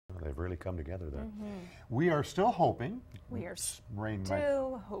they've really come together there. We are still hoping. We are rain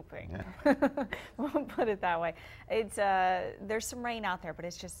still hoping. Yeah. We'll put it that way. It's there's some rain out there, but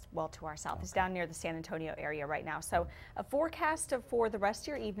it's just well to our south. It's down near the San Antonio area right now. So a forecast for the rest of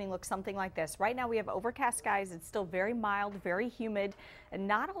your evening looks something like this. Right now we have overcast skies. It's still very mild, very humid, and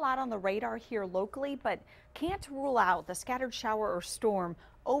not a lot on the radar here locally, but can't rule out the scattered shower or storm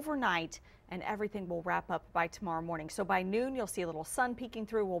overnight, and everything will wrap up by tomorrow morning. So by noon, you'll see a little sun peeking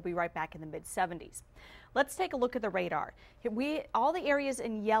through. We'll be right back in the mid-70s. Let's take a look at the radar. All the areas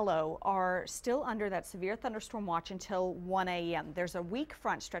in yellow are still under that severe thunderstorm watch until 1 a.m. There's a weak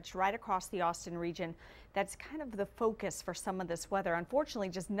front stretched right across the Austin region. That's kind of the focus for some of this weather. Unfortunately,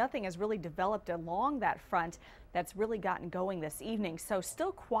 just nothing has really developed along that front that's really gotten going this evening. So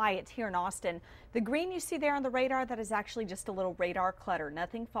still quiet here in Austin. The green you see there on the radar, that is actually just a little radar clutter,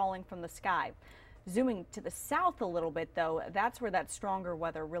 nothing falling from the sky. Zooming to the south a little bit, though, that's where that stronger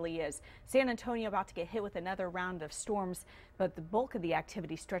weather really is. San Antonio about to get hit with another round of storms, but the bulk of the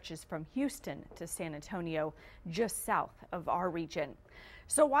activity stretches from Houston to San Antonio, just south of our region.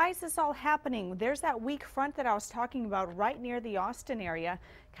 So why is this all happening? There's that weak front that I was talking about right near the Austin area,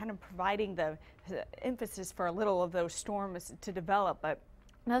 kind of providing the emphasis for a little of those storms to develop, but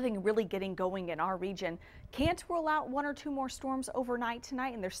nothing really getting going in our region. Can't rule out one or two more storms overnight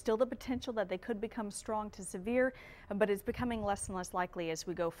tonight, and there's still the potential that they could become strong to severe, but it's becoming less and less likely as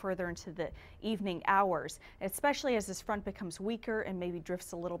we go further into the evening hours, especially as this front becomes weaker and maybe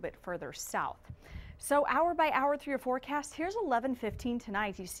drifts a little bit further south. So hour by hour through your forecast, here's 11:15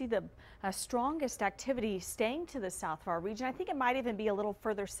 tonight. You see the strongest activity staying to the south of our region. I think it might even be a little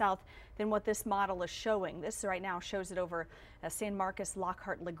further south than what this model is showing. This right now shows it over San Marcos,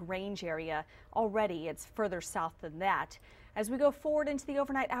 Lockhart, LaGrange area. Already it's further south than that. As we go forward into the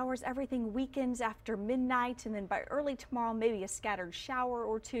overnight hours, everything weakens after midnight, and then by early tomorrow, maybe a scattered shower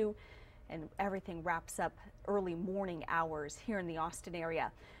or two, and everything wraps up early morning hours here in the Austin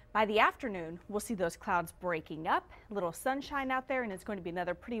area. By the afternoon, we'll see those clouds breaking up, a little sunshine out there, and it's going to be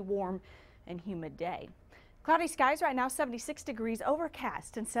another pretty warm and humid day. Cloudy skies right now, 76 degrees,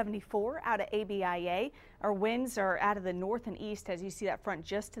 overcast, and 74 out of ABIA. Our winds are out of the north and east as you see that front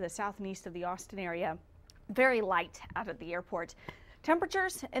just to the south and east of the Austin area. Very light out at the airport.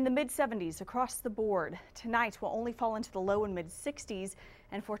 Temperatures in the mid-70s across the board. Tonight will only fall into the low and mid-60s,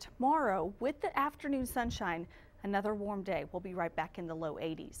 and for tomorrow, with the afternoon sunshine, another warm day. We'll be right back in the low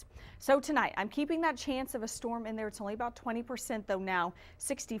 80s. So tonight, I'm keeping that chance of a storm in there. It's only about 20% though now,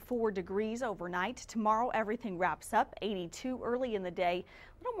 64 degrees overnight. Tomorrow, everything wraps up, 82 early in the day,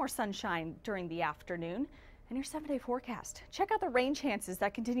 a little more sunshine during the afternoon. And your 7-day forecast. Check out the rain chances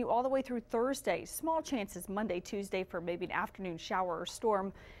that continue all the way through Thursday. Small chances Monday, Tuesday for maybe an afternoon shower or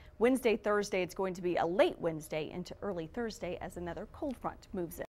storm. Wednesday, Thursday, it's going to be a late Wednesday into early Thursday as another cold front moves in.